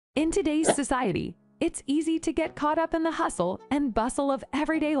In today's society, it's easy to get caught up in the hustle and bustle of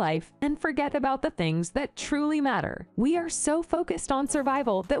everyday life and forget about the things that truly matter. We are so focused on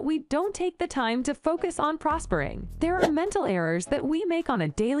survival that we don't take the time to focus on prospering. There are mental errors that we make on a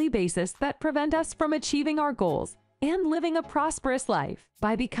daily basis that prevent us from achieving our goals and living a prosperous life.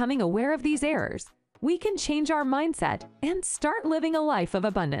 By becoming aware of these errors, we can change our mindset and start living a life of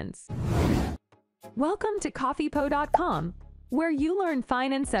abundance. Welcome to Coffeepo.com, where you learn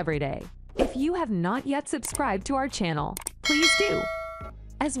finance every day. If you have not yet subscribed to our channel, please do,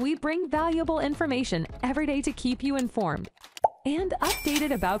 as we bring valuable information every day to keep you informed and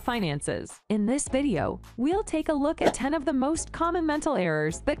updated about finances. In this video, we'll take a look at 10 of the most common mental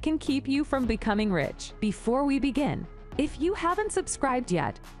errors that can keep you from becoming rich. Before we begin, if you haven't subscribed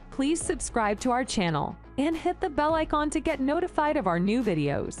yet, please subscribe to our channel and hit the bell icon to get notified of our new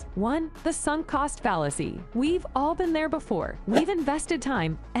videos. 1. The sunk cost fallacy. We've all been there before. We've invested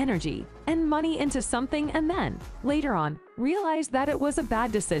time, energy, and money into something and then, later on, realized that it was a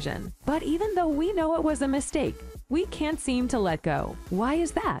bad decision. But even though we know it was a mistake, we can't seem to let go. Why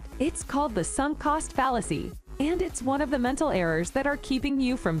is that? It's called the sunk cost fallacy, and it's one of the mental errors that are keeping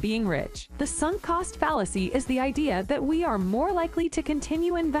you from being rich. The sunk cost fallacy is the idea that we are more likely to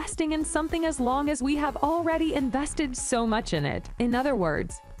continue investing in something as long as we have already invested so much in it. In other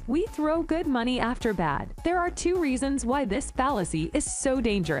words, we throw good money after bad. There are 2 reasons why this fallacy is so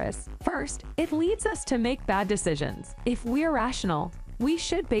dangerous. First, it leads us to make bad decisions. If we're rational, we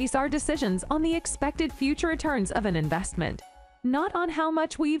should base our decisions on the expected future returns of an investment, not on how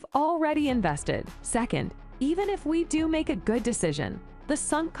much we've already invested. Second, even if we do make a good decision, the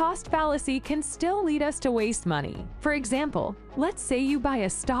sunk cost fallacy can still lead us to waste money. For example, let's say you buy a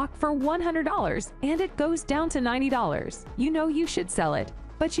stock for $100 and it goes down to $90. You know you should sell it,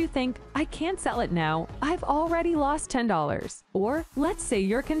 but you think, I can't sell it now, I've already lost $10. Or let's say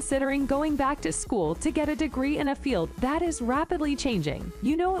you're considering going back to school to get a degree in a field that is rapidly changing.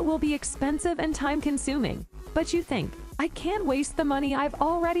 You know it will be expensive and time-consuming, but you think, I can't waste the money I've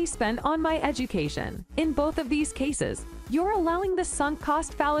already spent on my education. In both of these cases, you're allowing the sunk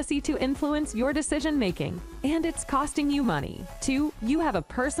cost fallacy to influence your decision-making, and it's costing you money. 2. You have a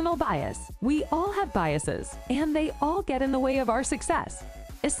personal bias. We all have biases, and they all get in the way of our success,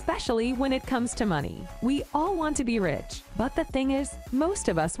 especially when it comes to money. We all want to be rich, but the thing is, most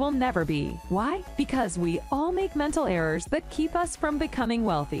of us will never be. Why? Because we all make mental errors that keep us from becoming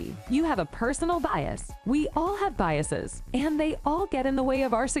wealthy. You have a personal bias. We all have biases, and they all get in the way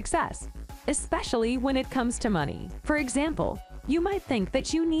of our success, especially when it comes to money. For example, you might think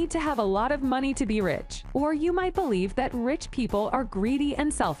that you need to have a lot of money to be rich, or you might believe that rich people are greedy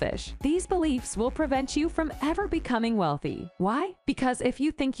and selfish. These beliefs will prevent you from ever becoming wealthy. Why? Because if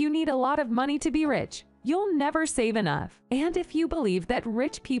you think you need a lot of money to be rich, you'll never save enough. And if you believe that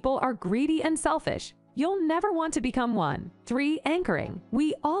rich people are greedy and selfish, you'll never want to become one. 3. Anchoring.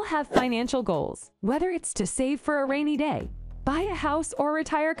 We all have financial goals. Whether it's to save for a rainy day, buy a house, or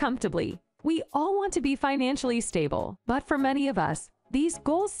retire comfortably, we all want to be financially stable, but for many of us, these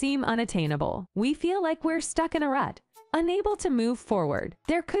goals seem unattainable. We feel like we're stuck in a rut, unable to move forward.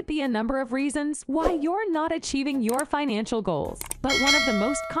 There could be a number of reasons why you're not achieving your financial goals, but one of the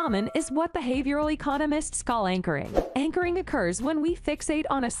most common is what behavioral economists call anchoring. Anchoring occurs when we fixate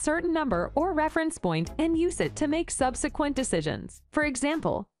on a certain number or reference point and use it to make subsequent decisions. For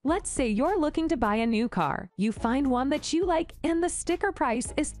example, let's say you're looking to buy a new car. You find one that you like and the sticker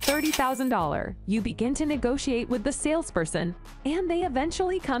price is $30,000. You begin to negotiate with the salesperson and they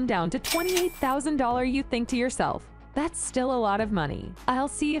eventually come down to $28,000. You think to yourself, that's still a lot of money. I'll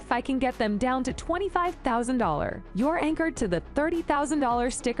see if I can get them down to $25,000. You're anchored to the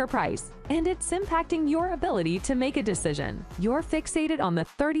 $30,000 sticker price, and it's impacting your ability to make a decision. You're fixated on the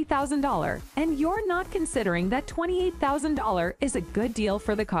 $30,000, and you're not considering that $28,000 is a good deal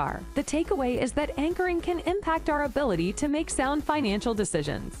for the car. The takeaway is that anchoring can impact our ability to make sound financial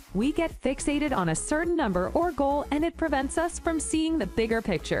decisions. We get fixated on a certain number or goal, and it prevents us from seeing the bigger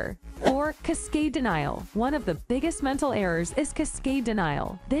picture. 4. Cascade denial. One of the biggest mental errors is cascade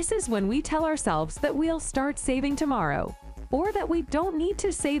denial. This is when we tell ourselves that we'll start saving tomorrow, or that we don't need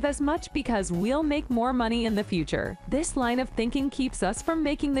to save as much because we'll make more money in the future. This line of thinking keeps us from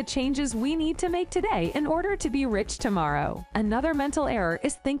making the changes we need to make today in order to be rich tomorrow. Another mental error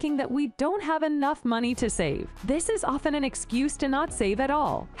is thinking that we don't have enough money to save. This is often an excuse to not save at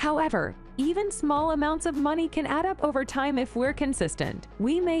all. However, Even small amounts of money can add up over time if we're consistent.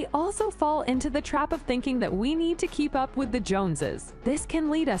 We may also fall into the trap of thinking that we need to keep up with the Joneses. This can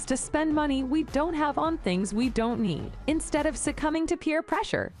lead us to spend money we don't have on things we don't need. Instead of succumbing to peer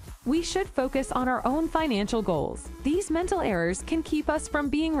pressure, we should focus on our own financial goals. These mental errors can keep us from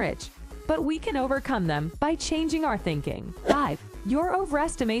being rich, but we can overcome them by changing our thinking. 5. You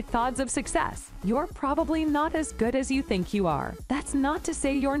overestimate the odds of success. You're probably not as good as you think you are. That's not to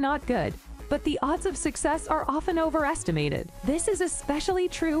say you're not good, but the odds of success are often overestimated. This is especially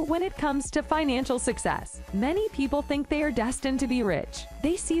true when it comes to financial success. Many people think they are destined to be rich.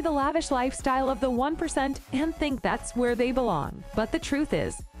 They see the lavish lifestyle of the 1% and think that's where they belong. But the truth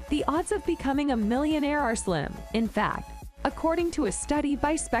is, the odds of becoming a millionaire are slim. In fact, according to a study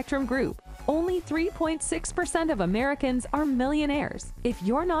by Spectrum Group, only 3.6% of Americans are millionaires. If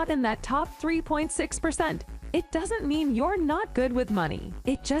you're not in that top 3.6%, it doesn't mean you're not good with money.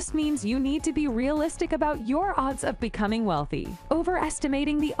 It just means you need to be realistic about your odds of becoming wealthy.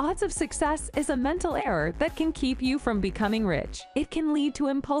 Overestimating the odds of success is a mental error that can keep you from becoming rich. It can lead to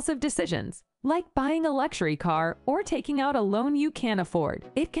impulsive decisions, like buying a luxury car or taking out a loan you can't afford.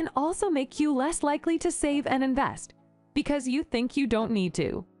 It can also make you less likely to save and invest because you think you don't need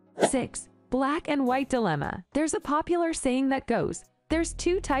to. 6. Black and white dilemma. There's a popular saying that goes, there's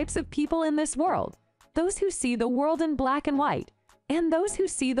two types of people in this world: those who see the world in black and white, and those who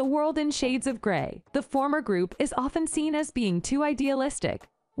see the world in shades of gray. The former group is often seen as being too idealistic,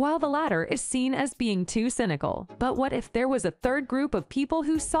 while the latter is seen as being too cynical. But what if there was a third group of people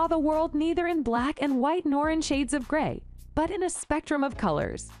who saw the world neither in black and white nor in shades of gray, but in a spectrum of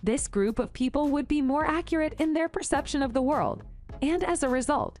colors? This group of people would be more accurate in their perception of the world, and as a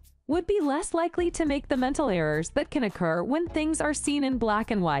result, would be less likely to make the mental errors that can occur when things are seen in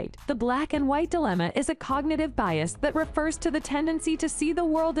black and white. The black and white dilemma is a cognitive bias that refers to the tendency to see the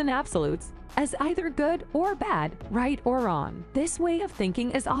world in absolutes, as either good or bad, right or wrong. This way of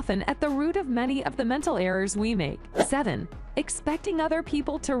thinking is often at the root of many of the mental errors we make. 7. Expecting other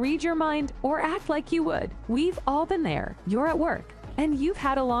people to read your mind or act like you would. We've all been there. You're at work, and you've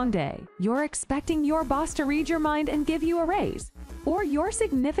had a long day. You're expecting your boss to read your mind and give you a raise, or your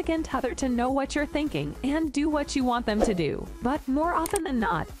significant other to know what you're thinking and do what you want them to do. But more often than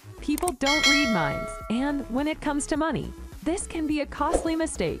not, people don't read minds, and when it comes to money, this can be a costly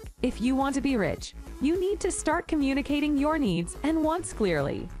mistake. If you want to be rich, you need to start communicating your needs and wants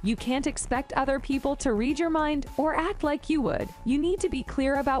clearly. You can't expect other people to read your mind or act like you would. You need to be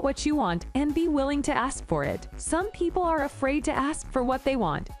clear about what you want and be willing to ask for it. Some people are afraid to ask for what they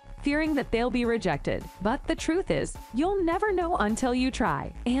want, fearing that they'll be rejected. But the truth is, you'll never know until you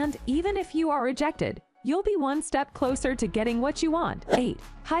try. And even if you are rejected, you'll be one step closer to getting what you want. 8.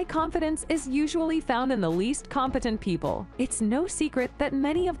 High confidence is usually found in the least competent people. It's no secret that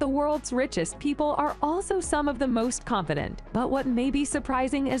many of the world's richest people are also some of the most confident. But what may be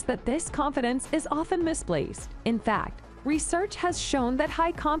surprising is that this confidence is often misplaced. In fact, research has shown that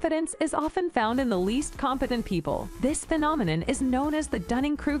high confidence is often found in the least competent people. This phenomenon is known as the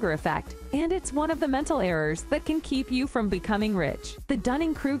Dunning-Kruger effect, and it's one of the mental errors that can keep you from becoming rich. The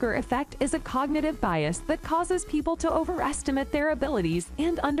Dunning-Kruger effect is a cognitive bias that causes people to overestimate their abilities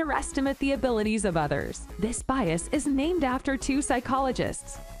and underestimate the abilities of others. This bias is named after two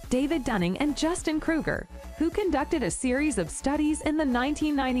psychologists, David Dunning and Justin Kruger, who conducted a series of studies in the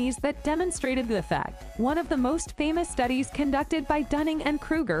 1990s that demonstrated the effect. One of the most famous studies conducted by Dunning and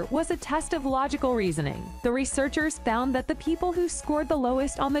Kruger was a test of logical reasoning. The researchers found that the people who scored the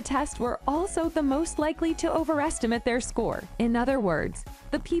lowest on the test were also the most likely to overestimate their score. In other words,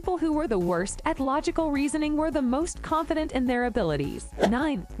 the people who were the worst at logical reasoning were the most confident in their abilities.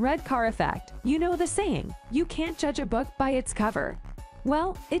 9. Red car effect. You know the saying, you can't judge a book by its cover.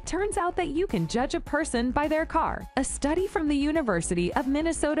 Well, it turns out that you can judge a person by their car. A study from the University of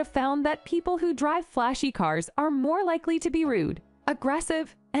Minnesota found that people who drive flashy cars are more likely to be rude,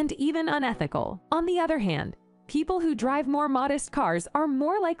 aggressive, and even unethical. On the other hand, people who drive more modest cars are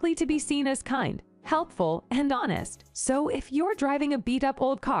more likely to be seen as kind, helpful, and honest. So if you're driving a beat-up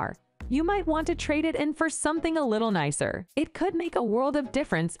old car, you might want to trade it in for something a little nicer. It could make a world of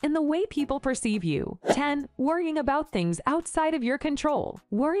difference in the way people perceive you. 10. Worrying about things outside of your control.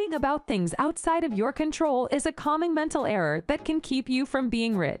 Worrying about things outside of your control is a common mental error that can keep you from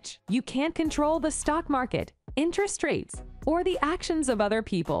being rich. You can't control the stock market, interest rates, or the actions of other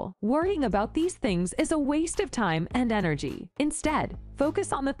people. Worrying about these things is a waste of time and energy. Instead,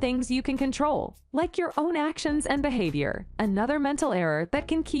 focus on the things you can control, like your own actions and behavior. Another mental error that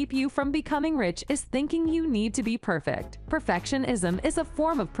can keep you from becoming rich is thinking you need to be perfect. Perfectionism is a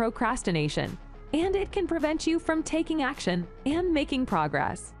form of procrastination, and it can prevent you from taking action and making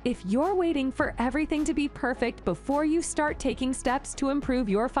progress. If you're waiting for everything to be perfect before you start taking steps to improve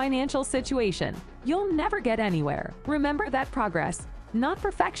your financial situation, you'll never get anywhere. Remember that progress, not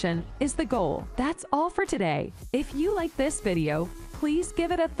perfection, is the goal. That's all for today. If you like this video, please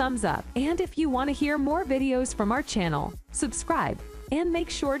give it a thumbs up. And if you want to hear more videos from our channel, subscribe and make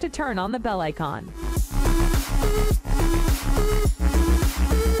sure to turn on the bell icon.